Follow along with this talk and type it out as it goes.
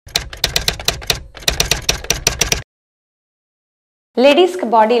லேடிஸ்க்கு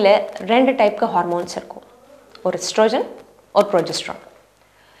பாடியில் 2 டைப்க்கு ஹார்மோன்ஸ் இருக்கும். ஒரு எஸ்ட்ரோஜன் ஒரு ப்ரோஜெஸ்ட்ரான்.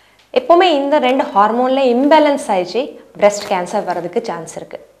 எப்போவுமே இந்த 2 ஹார்மோனில் இம்பேலன்ஸ் ஆகிடுச்சு பிரஸ்ட் கேன்சர் வரதுக்கு சான்ஸ்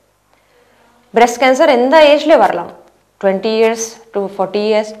இருக்குது. பிரஸ்ட் கேன்சர் எந்த ஏஜ்லேயே வரலாம், 20 years to 40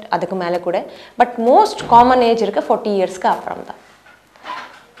 years அதுக்கு மேலே கூட. பட் மோஸ்ட் காமன் ஏஜ் இருக்குது 40 yearsக்கு அப்புறம் தான்.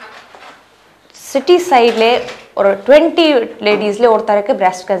 சிட்டி சைட்லேயே ஒரு 20 லேடிஸில் ஒருத்தருக்கு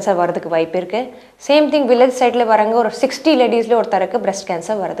பிரஸ்ட் கேன்சர் வரதுக்கு வாய்ப்பு இருக்குது. சேம் திங் வில்லேஜ் சைடில் வரவங்க ஒரு 60 லேடிஸில் ஒருத்தருக்கு பிரஸ்ட்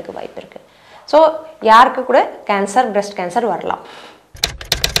கேன்சர் வரதுக்கு வாய்ப்பு இருக்குது. ஸோ யாருக்கு கூட கேன்சர் பிரஸ்ட் கேன்சர் வரலாம்.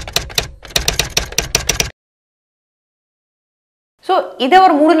 ஸோ இதை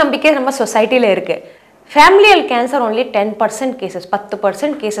ஒரு மூட நம்பிக்கை நம்ம சொசைட்டியில் இருக்குது. ஃபேமிலியல் கேன்சர் ஒன்லி 10% கேசஸ்,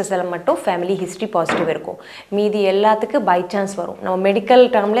 10% கேசஸில் மட்டும் ஃபேமிலி ஹிஸ்ட்ரி பாசிட்டிவ் இருக்கும். மீதி எல்லாத்துக்கும் பை சான்ஸ் வரும். நம்ம மெடிக்கல்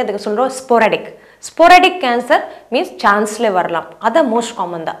டேர்மில் அதுக்கு சொல்கிறோம் ஸ்போராடிக் கேன்சர் மீன்ஸ் சான்ஸில் வரலாம். அது மோஸ்ட்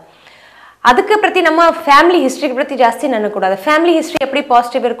காமன் தான். அதுக்கு பற்றி நம்ம ஃபேமிலி ஹிஸ்ட்ரிக்கு பற்றி ஜாஸ்தி நினைக்கக்கூடாது. ஃபேமிலி ஹிஸ்ட்ரி எப்படி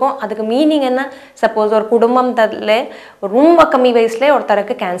பாசிட்டிவ் இருக்கும், அதுக்கு மீனிங் என்ன? சப்போஸ் ஒரு குடும்பத்தில் ரொம்ப கம்மி வயசுலேயே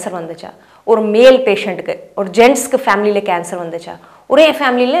ஒருத்தருக்கு கேன்சர் வந்துச்சா, ஒரு மேல் பேஷண்ட்டுக்கு, ஒரு ஜென்ட்ஸ்க்கு ஃபேமிலியில் கேன்சர் வந்துச்சா, ஒரே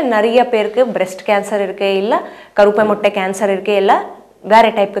ஃபேமிலியில் நிறைய பேருக்கு பிரஸ்ட் கேன்சர் இருக்குது, இல்லை கருப்பை முட்டை கேன்சர் இருக்குது, இல்லை வேறு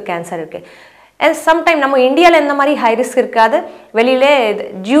டைப்புக்கு கேன்சர் இருக்குது. சம்டைம் நம்ம இந்தியாவில் இந்த மாதிரி ஹை ரிஸ்க் இருக்காது. வெளியிலே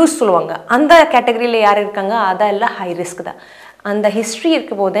ஜூஸ் சொல்லுவாங்க, அந்த கேட்டகரியில் யார் இருக்காங்க, அதெல்லாம் ஹை ரிஸ்க் தான். அந்த ஹிஸ்ட்ரி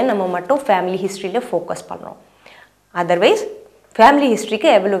இருக்கும் போதே நம்ம மட்டும் ஃபேமிலி ஹிஸ்ட்ரியில் ஃபோக்கஸ் பண்ணுறோம். அதர்வைஸ் ஃபேமிலி ஹிஸ்ட்ரிக்கு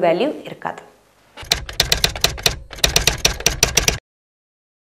எவ்வளோ வேல்யூ இருக்காது.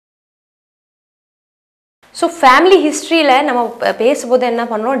 ஸோ ஃபேமிலி ஹிஸ்ட்ரியில் நம்ம பேசும்போது என்ன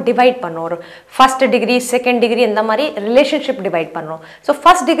பண்ணுறோம், டிவைட் பண்ணுறோம். ஒரு ஃபஸ்ட் டிகிரி, செகண்ட் டிகிரி, இந்த மாதிரி ரிலேஷன்ஷிப் டிவைட் பண்ணுறோம். ஸோ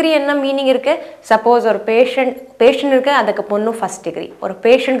ஃபஸ்ட் டிகிரி என்ன மீனிங் இருக்குது? சப்போஸ் ஒரு பேஷண்ட் இருக்குது, அதுக்கு பொண்ணு ஃபஸ்ட் டிகிரி, ஒரு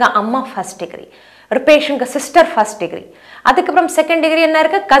பேஷண்ட்க்கு அம்மா ஃபஸ்ட் டிகிரி, ஒரு பேஷண்ட்க்கு சிஸ்டர் ஃபஸ்ட் டிகிரி, அதுக்கப்புறம் செகண்ட் டிகிரி என்ன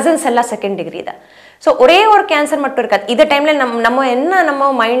இருக்குது, கசின்ஸ் எல்லாம் செகண்ட் டிகிரி தான். ஸோ ஒரே ஒரு கேன்சர் மட்டும் இருக்காது. இந்த டைமில்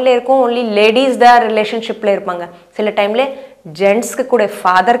நம்ம மைண்டில் இருக்கும், ஒன்லி லேடிஸ் தான் ரிலேஷன்ஷிப்பில் இருப்பாங்க. சில டைமில் ஜென்ட்ஸ்க்கு கூட,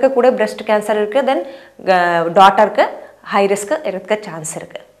 ஃபாதருக்கு கூட பிரஸ்ட் கேன்சர் இருக்குது, தென் டாட்டருக்கு ஹை ரிஸ்க்கு இருக்க சான்ஸ்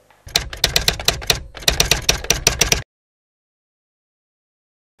இருக்குது.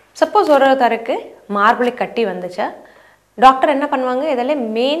 சப்போஸ் ஒருத்தருக்கு மார்பிளை கட்டி வந்துச்சா, டாக்டர் என்ன பண்ணுவாங்க, இதில்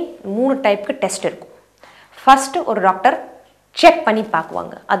மெயின் 3 டைப்புக்கு டெஸ்ட் இருக்கும். ஃபஸ்ட்டு ஒரு டாக்டர் செக் பண்ணி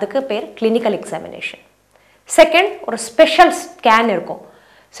பார்க்குவாங்க, அதுக்கு பேர் கிளினிக்கல் எக்ஸாமினேஷன். செகண்ட் ஒரு ஸ்பெஷல் ஸ்கேன் இருக்கும்.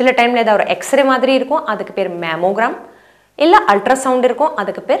 சில டைமில் ஏதாவது ஒரு எக்ஸ்ரே மாதிரி இருக்கும், அதுக்கு பேர் மேமோகிராம், இல்லை அல்ட்ராசவுண்ட் இருக்கும்,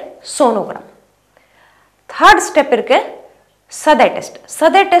 அதுக்கு பேர் சோனோகிராம். தேர்ட் ஸ்டெப் இருக்குது சதை டெஸ்ட்.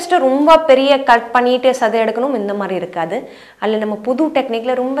 சதை டெஸ்ட்டு ரொம்ப பெரிய கட் பண்ணிட்டு சதை எடுக்கணும் இந்த மாதிரி இருக்காது. அதில் நம்ம புது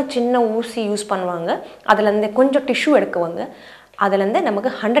டெக்னிக்கில் ரொம்ப சின்ன ஊசி யூஸ் பண்ணுவாங்க, அதுலேருந்து கொஞ்சம் டிஷ்யூ எடுக்குவாங்க. அதுலேருந்து நமக்கு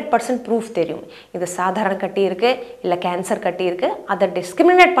 100% ப்ரூஃப் தெரியும், இது சாதாரண கட்டி இருக்குது இல்லை கேன்சர் கட்டி இருக்குது. அதை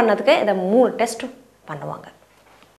டிஸ்கிரிமினேட் பண்ணதுக்கு இதை 3 டெஸ்ட் பண்ணுவாங்க.